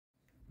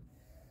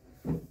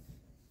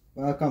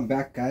Welcome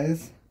back,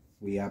 guys.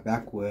 We are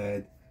back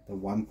with the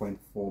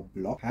 1.4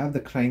 block. I have the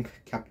crank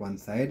capped one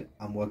side.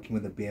 I'm working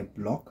with a bare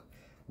block.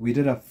 We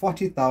did a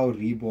 40 thou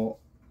rebore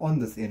on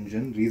this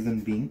engine,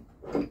 reason being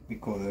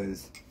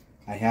because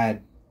I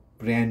had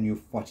brand new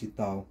 40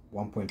 thou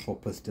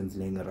 1.4 pistons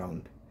laying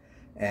around,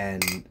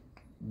 and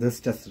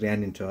this just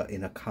ran into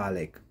in a car,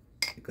 like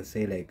you could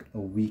say like a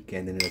week,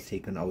 and then it was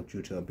taken out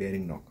due to a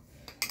bearing knock.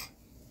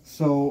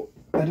 So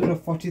I did a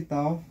 40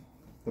 thou.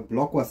 The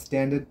block was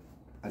standard.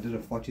 I did a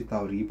 40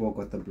 thou rebore,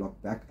 got the block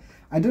back.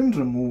 I didn't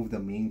remove the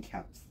main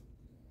caps.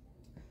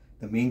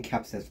 The main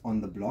caps that's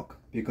on the block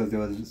because they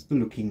were still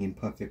looking in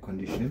perfect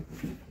condition.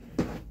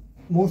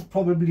 Most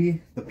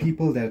probably the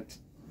people that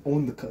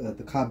owned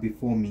the car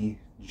before me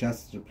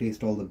just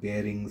replaced all the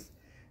bearings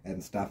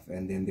and stuff,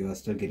 and then they were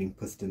still getting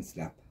piston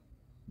slap.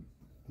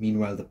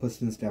 Meanwhile, the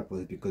piston slap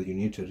was because you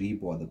need to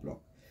rebore the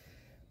block.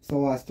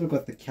 So I still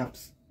got the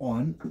caps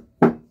on,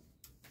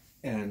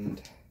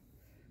 and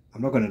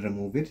I'm not going to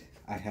remove it.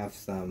 I have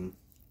some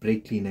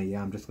brake cleaner here.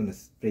 I'm just going to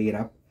spray it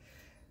up,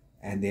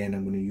 and then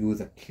I'm going to use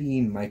a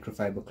clean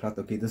microfiber cloth.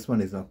 Okay, this one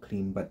is not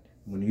clean, but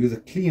I'm going to use a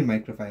clean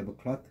microfiber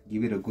cloth,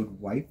 give it a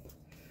good wipe,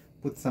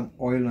 put some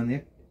oil on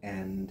it,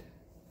 and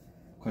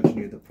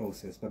continue the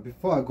process. But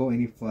before I go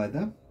any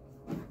further,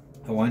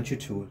 I want you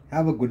to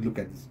have a good look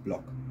at this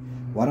block.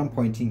 What I'm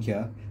pointing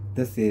here,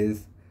 this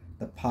is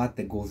the part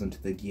that goes into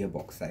the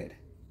gearbox side,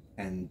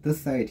 and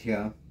this side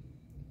here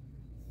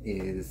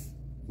is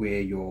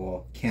where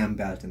your cam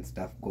belt and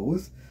stuff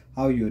goes.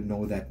 How you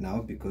know that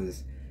now?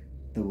 Because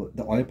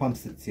the oil pump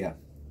sits here.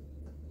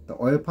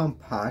 The oil pump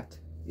part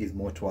is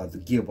more towards the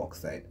gearbox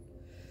side.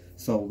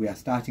 So we are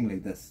starting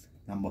like this: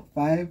 number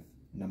 5,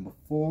 number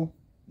 4,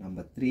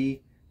 number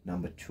 3,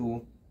 number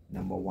 2,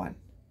 number 1.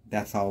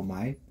 That's how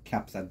my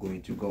caps are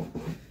going to go.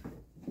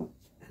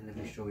 And let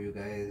me show you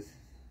guys.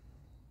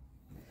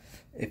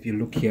 If you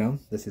look here,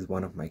 this is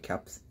one of my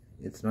caps.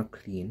 It's not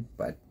clean,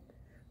 but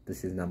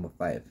this is number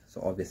 5,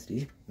 so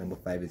obviously number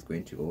 5 is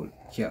going to go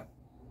here.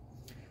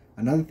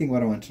 Another thing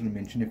what I wanted to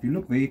mention, if you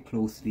look very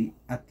closely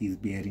at these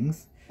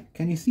bearings,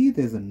 can you see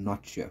there's a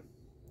notch here,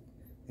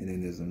 and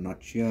then there's a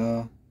notch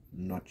here,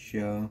 notch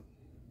here.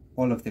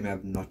 All of them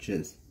have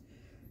notches,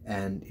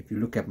 and if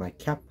you look at my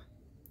cap,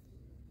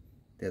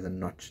 there's a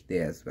notch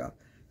there as well.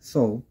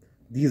 So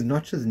these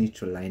notches need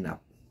to line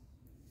up.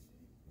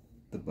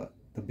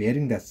 The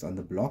bearing that's on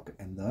the block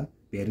and the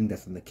bearing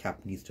that's on the cap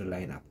needs to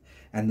line up,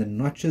 and the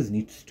notches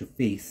needs to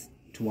face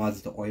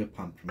towards the oil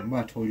pump. Remember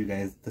I told you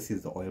guys this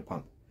is the oil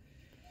pump,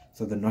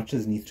 so the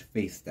notches need to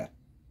face that.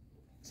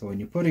 So when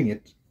you're putting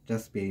it,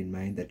 just bear in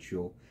mind that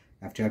you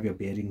have to have your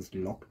bearings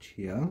locked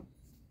here,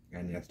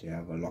 and you have to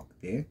have a lock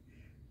there,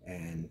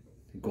 and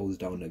it goes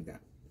down like that.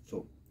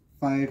 So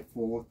 5,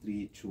 4,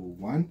 3, 2,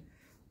 1.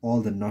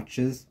 All the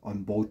notches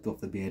on both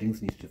of the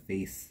bearings need to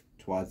face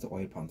towards the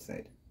oil pump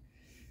side.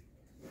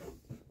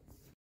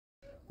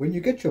 When you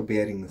get your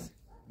bearings,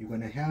 you're going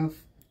to have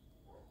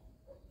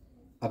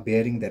a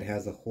bearing that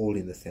has a hole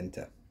in the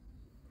center.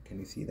 Can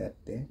you see that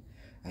there?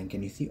 And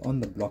can you see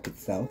on the block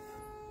itself,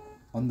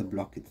 on the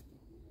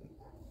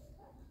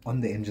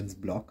engine's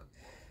block,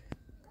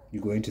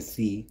 you're going to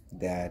see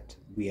that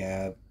we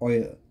have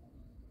oil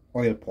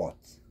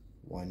ports.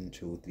 1,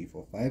 2, 3,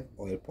 4, 5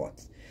 oil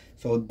ports.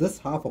 So this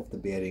half of the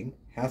bearing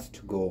has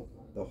to go,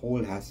 the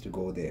hole has to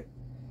go there,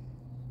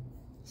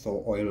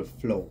 so oil will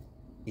flow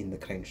in the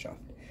crankshaft.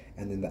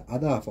 And then the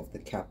other half of the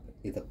cap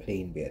is a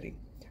plain bearing.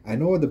 I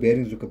know the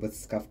bearings look a bit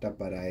scuffed up,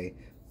 but I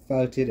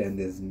felt it and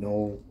there's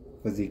no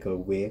physical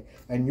wear.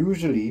 And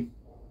usually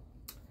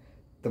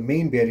the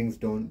main bearings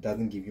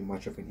doesn't give you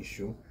much of an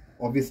issue.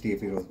 Obviously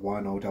if it was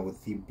worn out, I would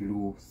see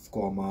blue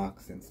score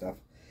marks and stuff.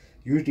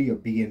 Usually your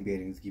big end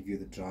bearings give you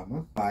the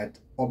drama, but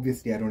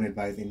obviously I don't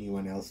advise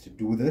anyone else to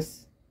do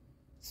this.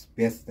 It's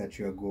best that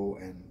you go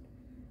and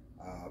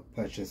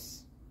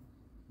purchase,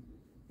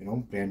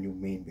 brand new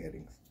main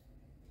bearings.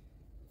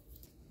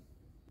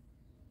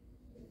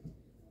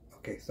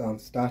 Okay, so I'm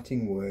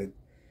starting with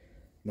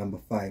number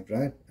 5,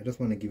 right? I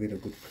just want to give it a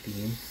good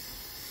clean.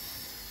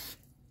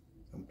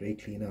 Some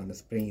brake cleaner on the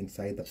spray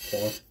inside the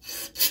port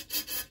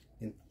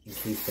in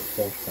case the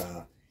ports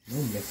are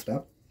messed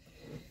up.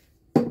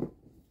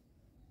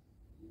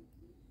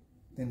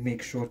 Then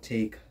make sure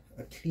take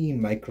a clean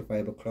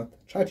microfiber cloth.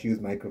 Try to use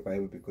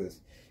microfiber because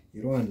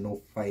you don't want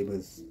no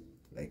fibers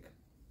like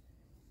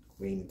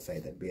going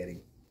inside that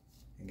bearing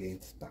and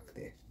getting stuck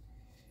there.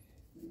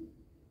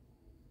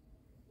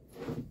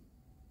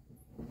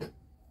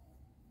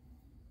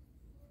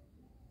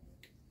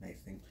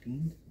 Nice and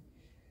clean,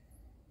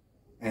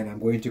 and I'm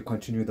going to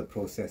continue the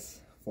process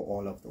for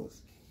all of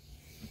those.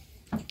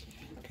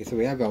 Okay, so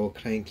we have our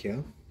crank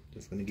here.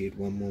 Just going to get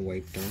one more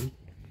wipe down.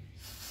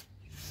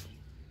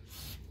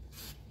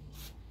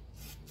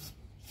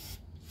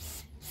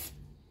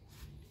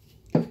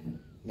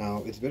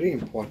 Now it's very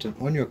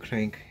important on your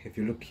crank, if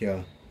you look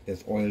here,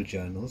 there's oil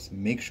journals.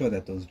 Make sure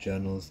that those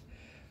journals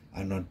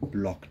are not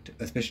blocked,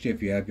 especially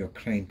if you have your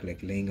crank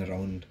like laying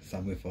around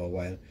somewhere for a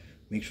while.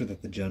 Make sure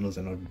that the journals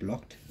are not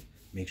blocked,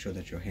 make sure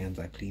that your hands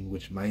are clean,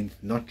 which mine's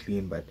not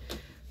clean, but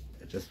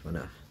I just want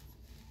to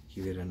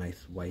give it a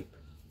nice wipe.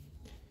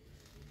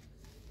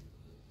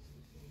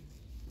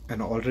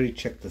 And I already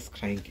checked this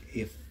crank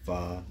if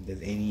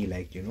there's any,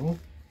 like, you know,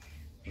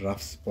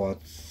 rough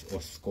spots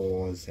or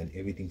scores, and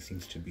everything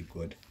seems to be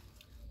good.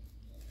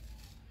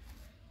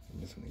 I'm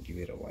just going to give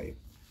it a wipe.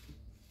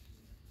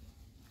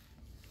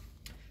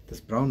 This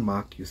brown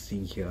mark you're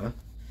seeing here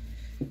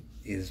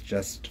is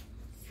just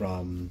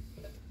from,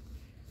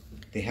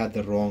 they had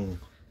the wrong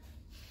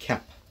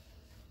cap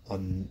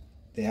on,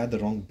 they had the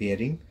wrong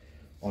bearing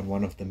on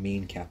one of the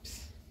main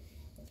caps,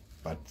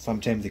 but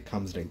sometimes it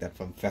comes like that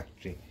from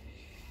factory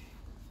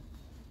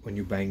when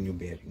you're buying new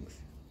bearings.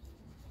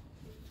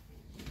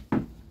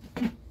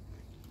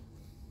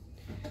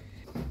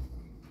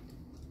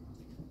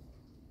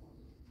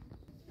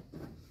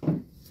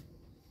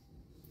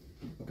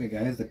 Okay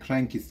guys, the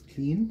crank is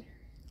clean.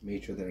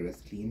 Make sure that it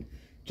is clean.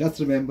 Just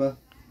remember,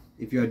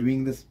 if you are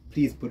doing this,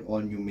 please put all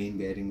new main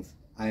bearings.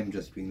 I am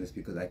just doing this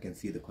because I can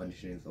see the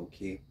condition is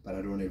okay, but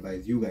I don't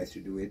advise you guys to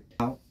do it.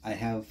 Now I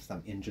have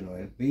some engine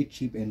oil, very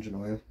cheap engine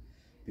oil,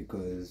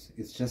 because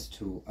it's just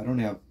to, I don't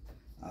have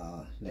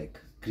like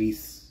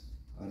grease,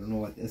 I don't know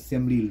what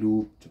assembly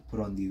lube to put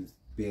on these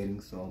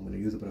bearings, so I'm going to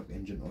use a bit of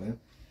engine oil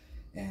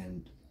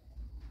and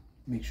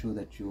make sure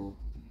that you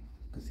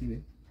can see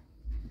it.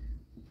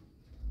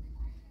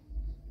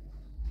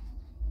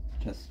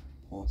 Just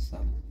pour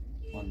some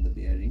on the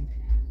bearing.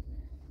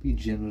 Be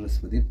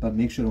generous with it, but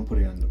make sure don't put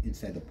it on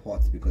inside the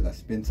pots, because I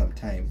spent some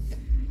time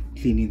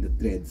cleaning the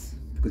threads,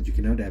 because you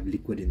cannot have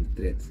liquid in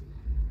the threads.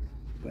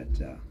 But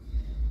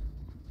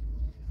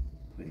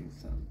putting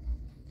some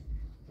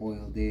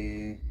oil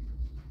there,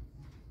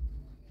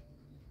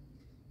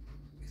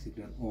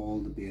 basically on all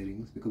the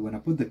bearings, because when I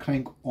put the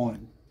crank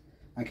on,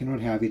 I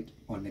cannot have it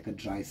on like a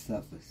dry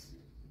surface.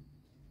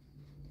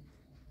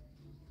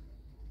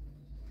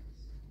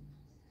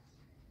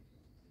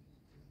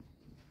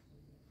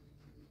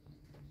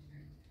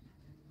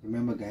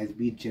 Remember guys,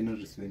 be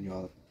generous when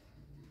you're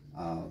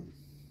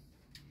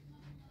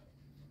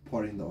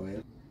pouring the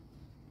oil.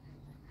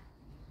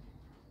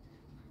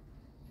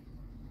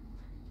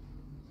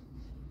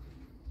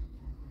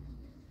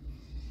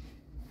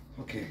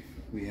 Okay,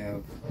 we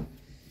have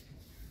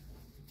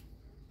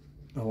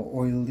our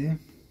oil there.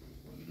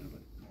 A little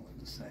bit more on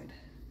the side.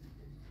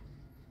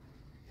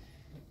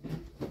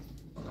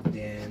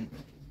 Then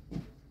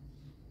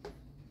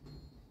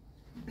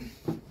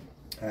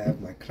I have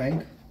my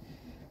crank.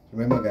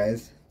 Remember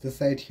guys, this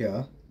side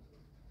here,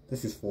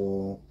 this is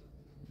for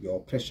your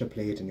pressure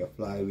plate and your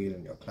flywheel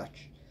and your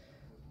clutch.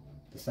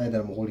 The side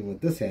that I'm holding with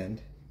this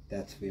hand,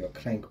 that's for your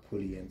crank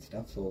pulley and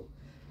stuff, so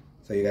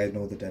you guys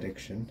know the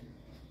direction.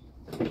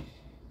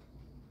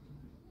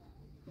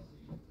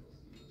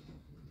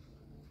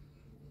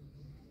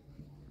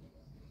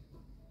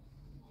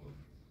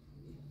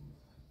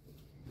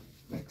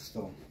 Like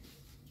so.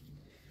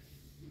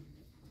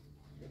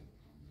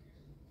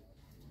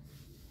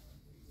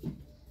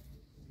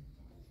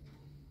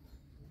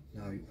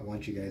 Now I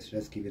want you guys to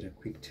just give it a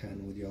quick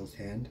turn with your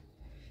hand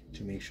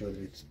to make sure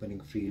that it's spinning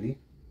freely.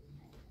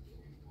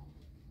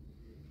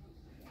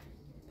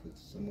 Put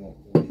some more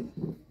oil.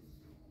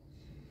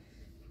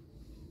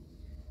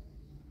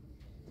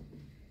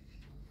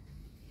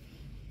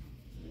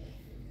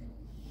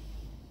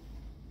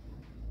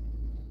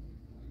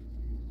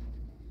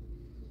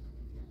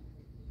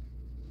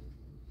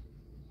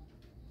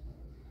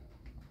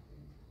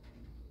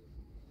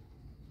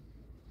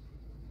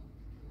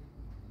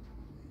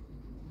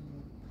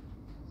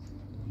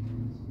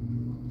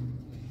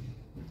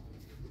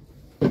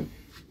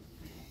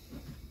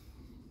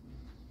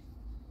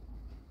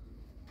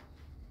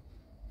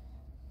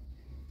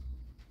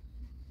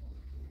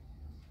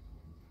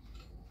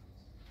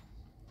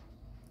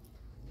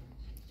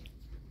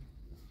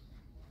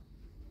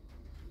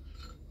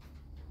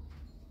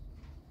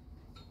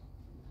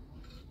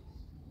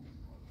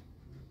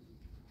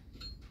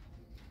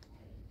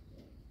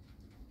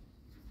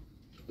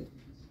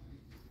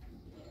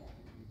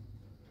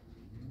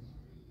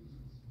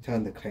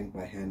 Turn the crank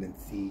by hand and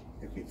see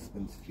if it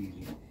spins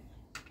freely.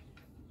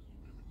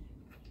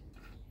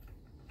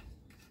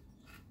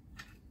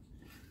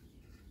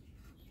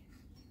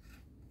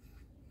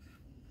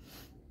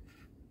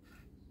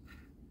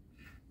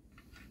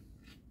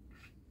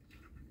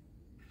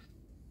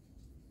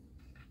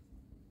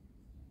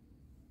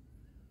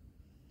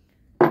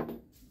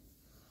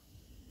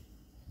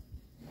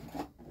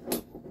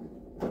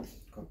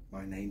 Got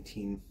my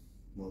 19mm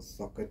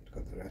socket,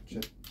 got the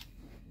ratchet.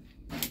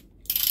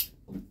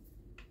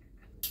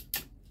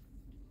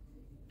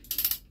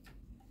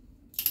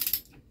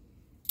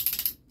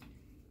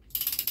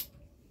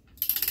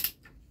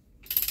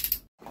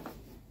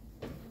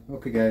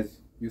 Okay guys,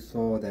 you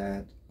saw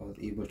that I was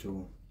able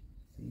to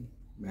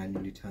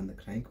manually turn the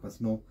crank, but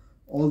no,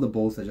 all the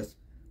bolts are just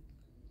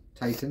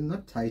tightened,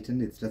 not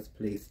tightened, it's just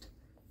placed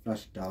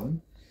flush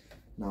down.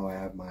 Now I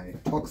have my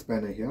torque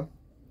spanner here.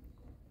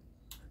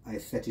 I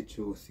set it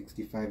to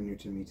 65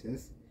 Newton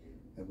meters.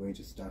 I'm going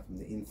to start from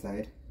the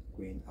inside,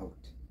 going out.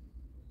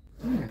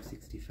 I have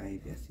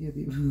 65, yes, yeah,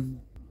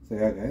 so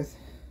yeah guys,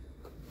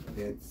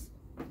 it's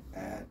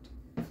at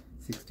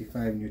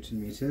 65 Newton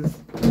meters.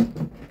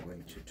 I'm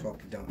going to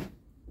torque it down.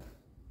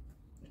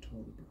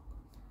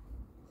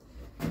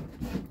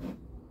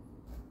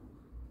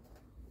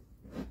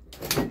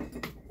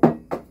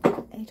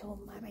 I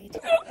told my mate.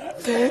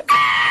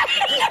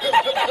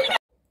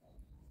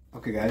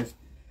 Okay guys,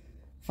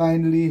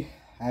 finally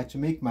I had to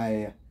make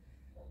my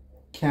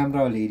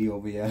camera lady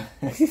over here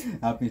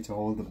help me to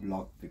hold the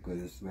block,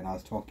 because when I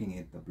was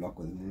talking the block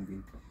was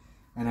moving,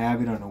 and I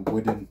have it on a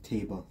wooden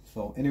table.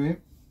 So anyway,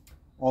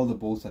 all the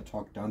bolts are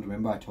torqued down.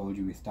 Remember I told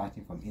you we're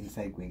starting from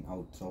inside going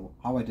out. So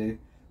how I did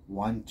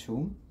 1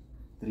 2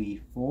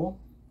 3 4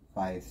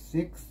 5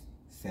 6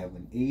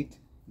 7 8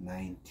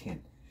 9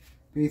 10.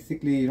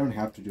 Basically you don't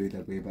have to do it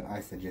that way, but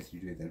I suggest you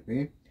do it that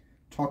way.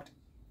 Torqued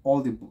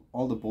all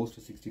the bolts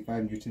to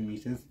 65 Newton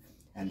meters,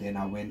 and then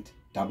I went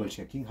double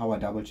checking. How I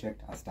double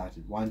checked, I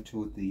started 1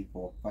 2 3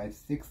 4 5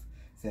 6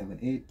 7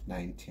 8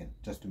 9 10,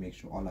 just to make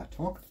sure all are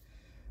torqued.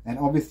 And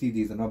obviously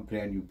these are not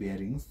brand new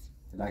bearings.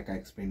 Like I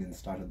explained in the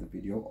start of the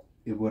video,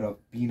 it would have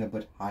been a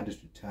bit harder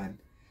to turn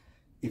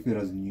if it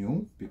was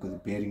new, because the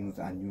bearings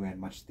are new and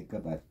much thicker.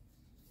 But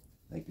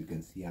like you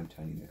can see, I'm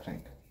turning the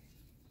crank,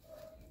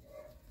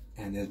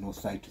 and there's no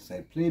side to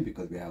side play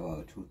because we have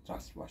our 2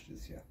 thrust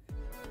washers here.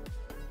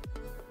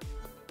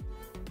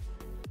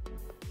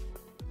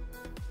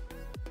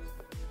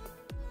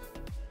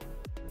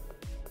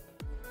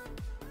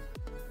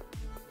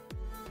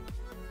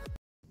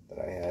 That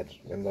I had,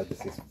 remember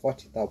this is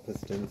 40 thou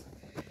pistons.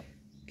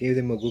 Gave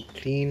them a good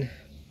clean.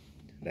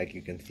 Like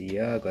you can see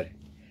here, I got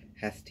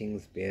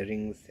Hastings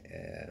bearings,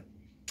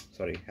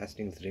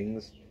 Hastings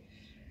rings,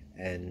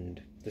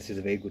 and this is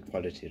a very good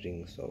quality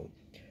ring. So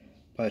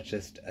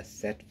purchased a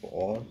set for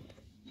all.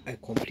 I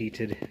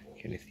completed,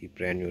 can you see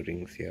brand new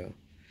rings here,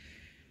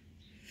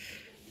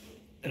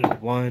 and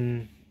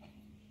 1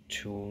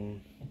 2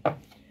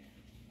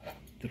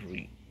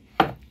 3.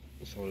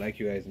 So like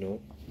you guys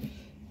know,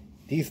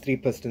 these 3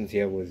 pistons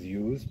here was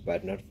used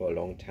but not for a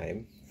long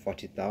time,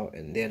 40 thou,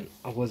 and then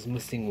I was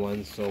missing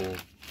one, so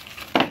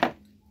I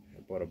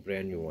bought a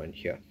brand new one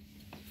here.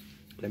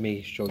 Let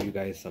me show you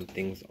guys some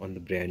things on the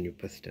brand new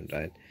piston,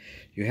 right?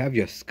 You have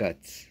your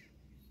skirts,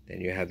 then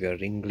you have your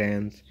ring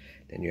glands,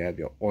 then you have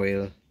your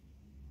oil,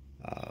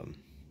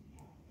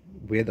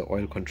 where the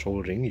oil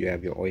control ring, you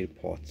have your oil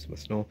ports.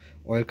 Must know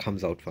oil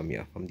comes out from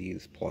here, from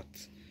these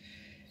ports,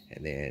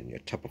 and then your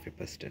top of your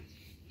piston.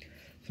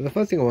 So the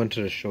first thing I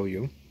wanted to show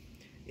you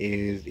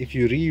is, if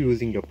you're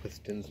reusing your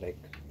pistons like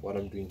what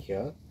I'm doing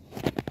here,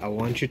 I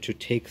want you to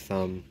take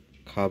some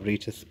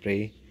carburetor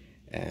spray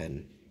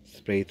and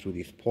spray through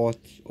these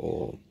ports,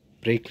 or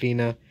brake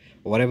cleaner,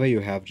 or whatever you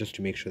have, just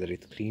to make sure that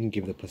it's clean.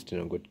 Give the piston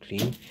a good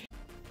clean.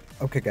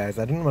 Okay guys,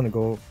 I didn't want to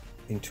go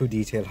in too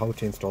detail how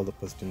to install the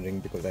piston ring,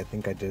 because I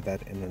think I did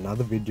that in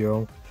another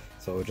video.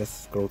 So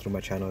just scroll through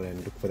my channel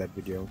and look for that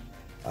video,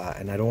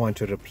 and I don't want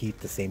to repeat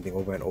the same thing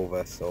over and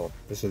over. So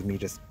this was me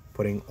just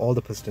putting all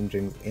the piston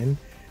rings in,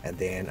 and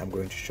then I'm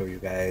going to show you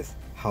guys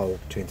how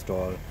to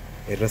install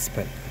a wrist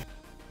pin.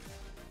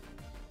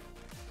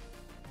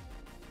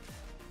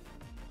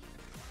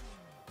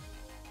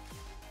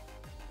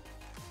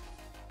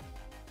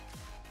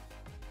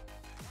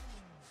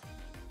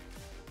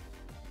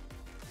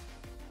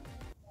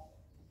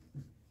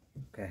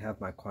 Okay, I have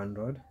my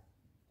conrod.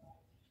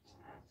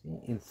 See,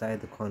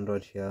 inside the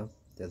conrod here,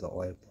 there's an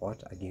oil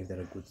pot. I gave that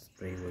a good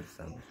spray with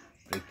some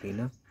brake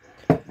cleaner.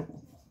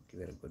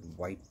 Give it a good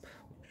wipe,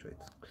 make sure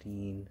it's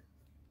clean.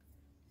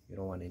 You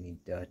don't want any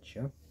dirt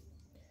here.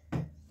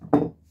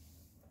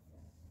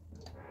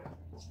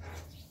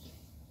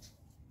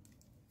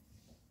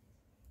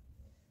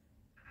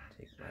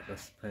 Take my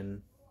wrist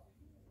pin,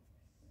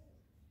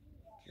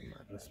 give my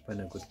wrist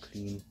pin a good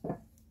clean.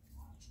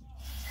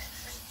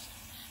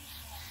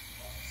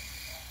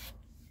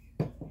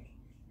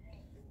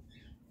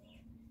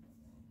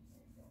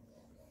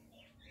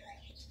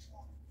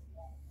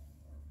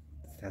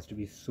 It has to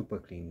be super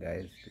clean,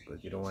 guys,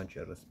 because you don't want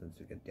your wrist pins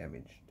to get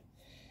damaged.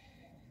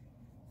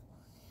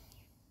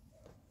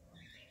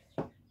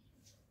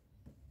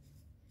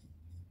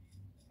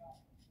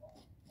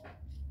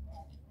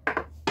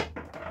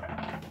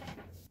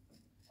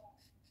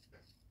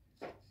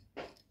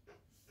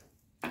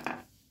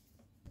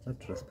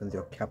 Not wrist pins,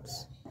 your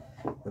caps,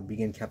 the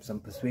begin caps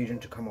and persuasion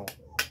to come out.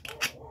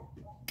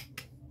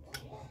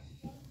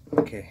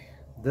 Okay,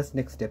 this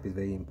next step is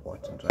very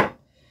important, right?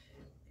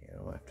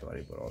 I don't have to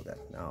worry about all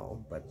that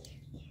now, but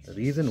the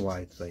reason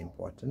why it's so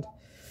important,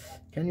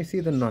 can you see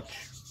the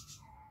notch?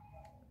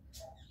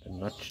 The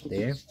notch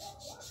there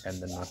and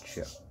the notch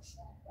here.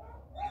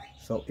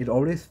 So it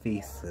always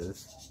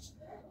faces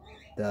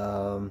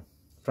the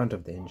front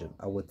of the engine.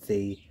 I would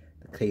say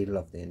the cradle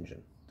of the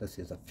engine. This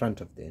is the front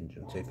of the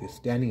engine. So if you're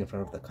standing in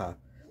front of the car,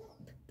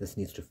 this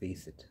needs to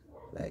face it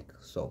like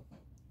so.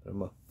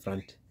 Remember,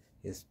 front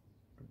is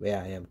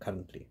where I am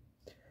currently.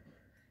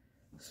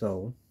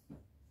 So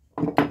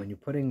when you're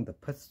putting the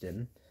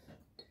piston,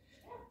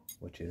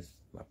 which is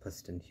my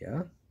piston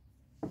here,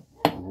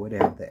 would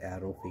have the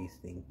arrow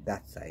facing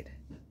that side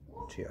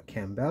to your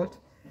cam belt,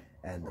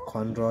 and the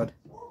conrod,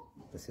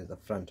 this is the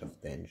front of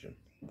the engine,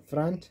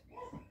 front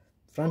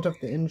of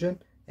the engine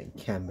and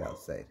cam belt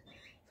side.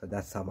 So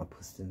that's how my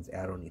piston's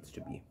arrow needs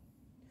to be.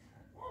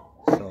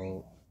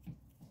 So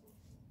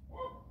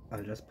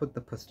I'll just put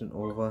the piston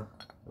over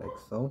like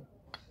so.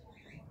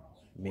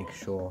 Make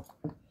sure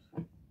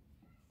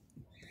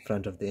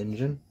front of the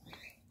engine,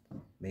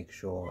 make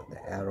sure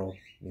the arrow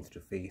needs to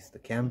face the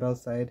cam belt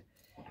side,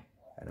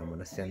 and I'm going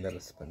to send that a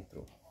spin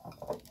through.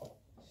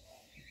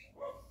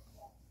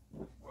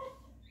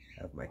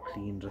 Have my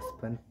clean wrist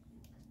pin.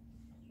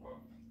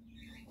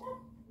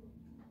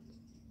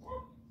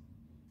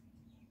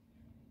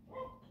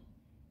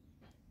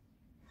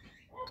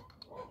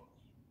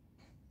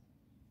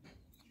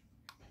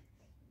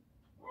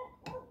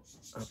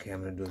 Okay,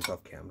 I'm going to do this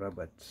off camera,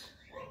 but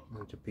I'm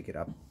going to pick it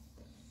up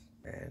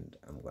and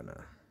I'm going to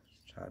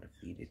try to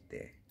feed it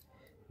there.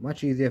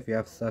 Much easier if you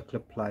have circular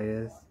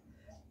pliers,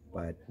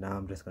 but now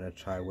I'm just going to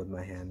try with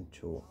my hand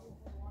to,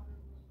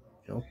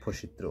 you know,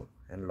 push it through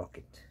and lock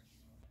it.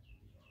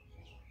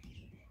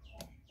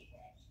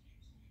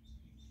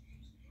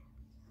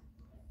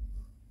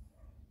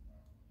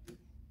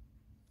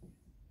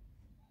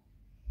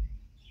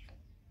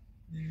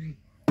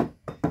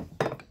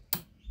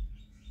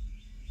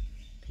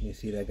 Can you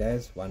see that,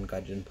 guys? One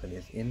gudgeon pin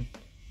is in.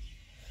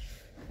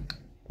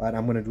 But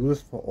I'm going to do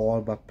this for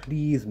all, but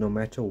please, no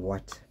matter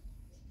what,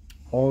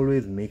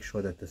 always make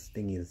sure that this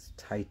thing is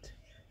tight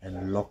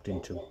and locked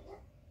into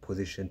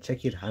position.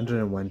 Check it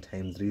 101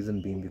 times,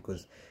 reason being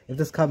because if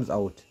this comes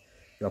out,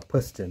 your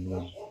piston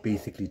will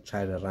basically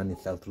try to run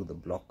itself through the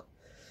block.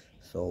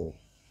 So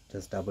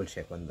just double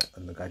check on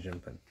the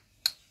gudgeon pin.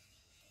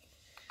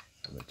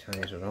 I'm going to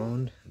turn it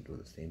around and do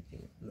the same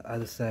thing on the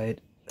other side.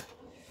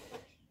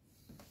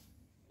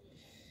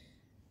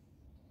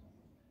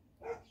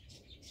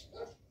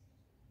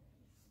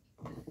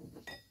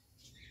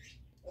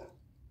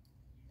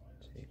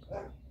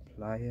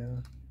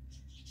 Plier.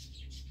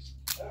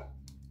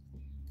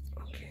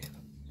 Okay,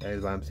 that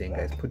is what I'm saying,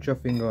 guys. Put your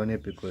finger on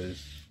it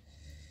because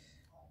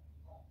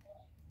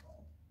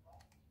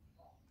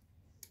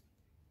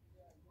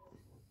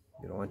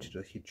you don't want you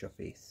to hit your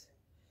face.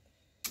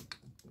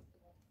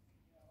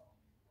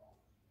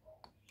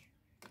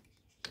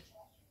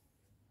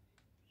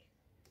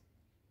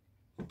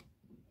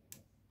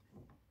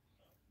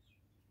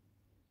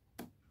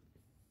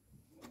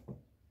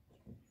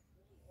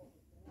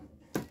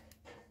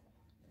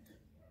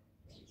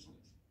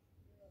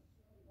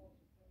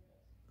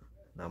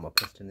 Now my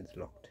piston is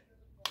locked.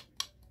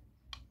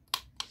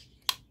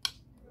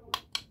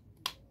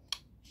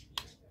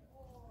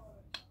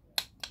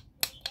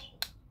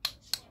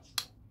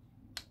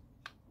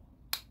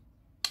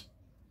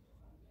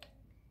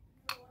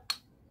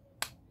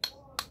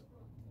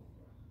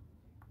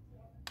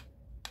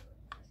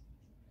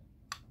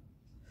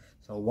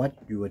 So what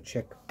you would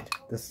check,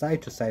 the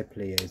side to side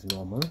player is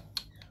normal.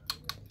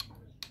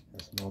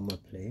 That's normal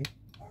play.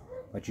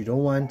 But you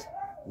don't want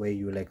where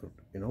you, like,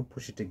 you know,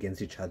 push it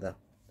against each other.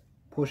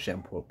 Push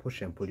and pull,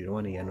 push and pull. You don't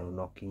want to hear no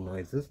knocking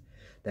noises.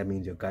 That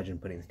means your gudgeon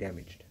pin is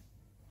damaged.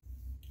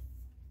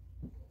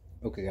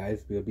 Okay,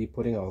 guys, we'll be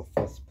putting our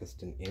first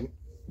piston in.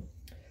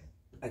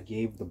 I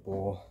gave the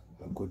bore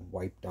a good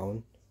wipe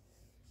down.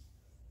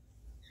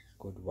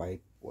 Good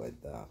wipe with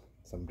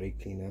some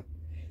brake cleaner.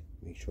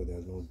 Make sure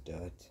there's no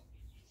dirt.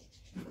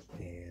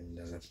 And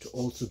I'll have to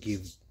also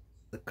give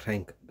the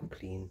crank a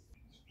clean.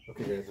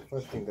 Okay, guys, the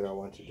first thing that I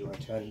want to do, I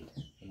turn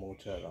the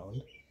motor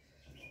around.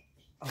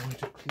 I want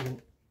to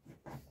clean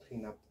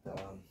up the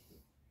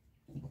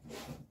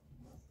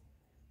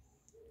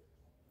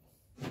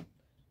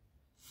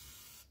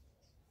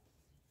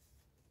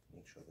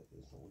make sure that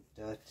there's no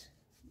dirt.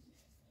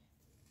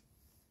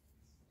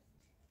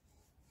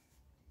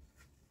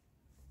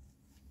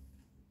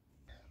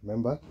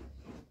 Remember,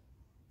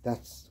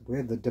 that's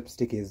where the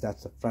dipstick is.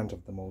 That's the front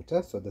of the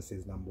motor, so this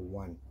is number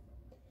 1.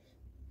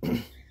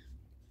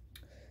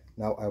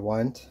 Now I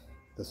want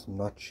this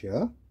notch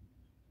here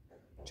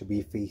to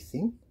be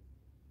facing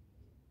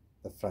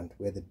the front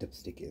where the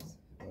dipstick is.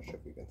 I'm not sure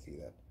if you can see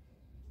that.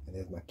 And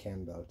there's my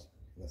cam belt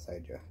on the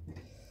side here.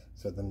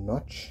 So the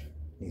notch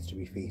needs to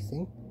be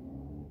facing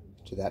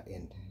to that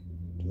end,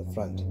 to the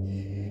front.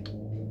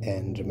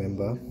 And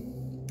remember,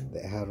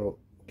 the arrow,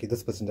 okay,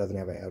 this person doesn't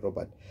have an arrow,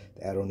 but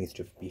the arrow needs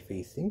to be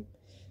facing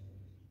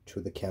to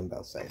the cam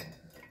belt side,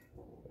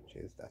 which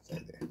is that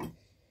side there.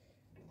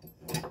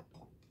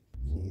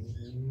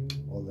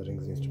 All the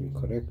rings needs to be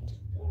correct.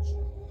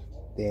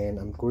 Then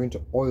I'm going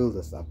to oil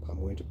this up. I'm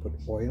going to put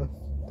oil.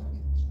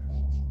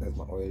 There's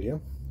my oil here.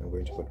 I'm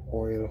going to put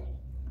oil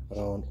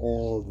around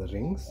all the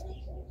rings.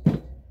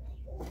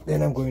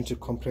 Then I'm going to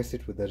compress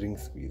it with the ring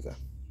squeezer.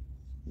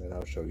 Then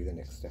I'll show you the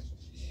next step.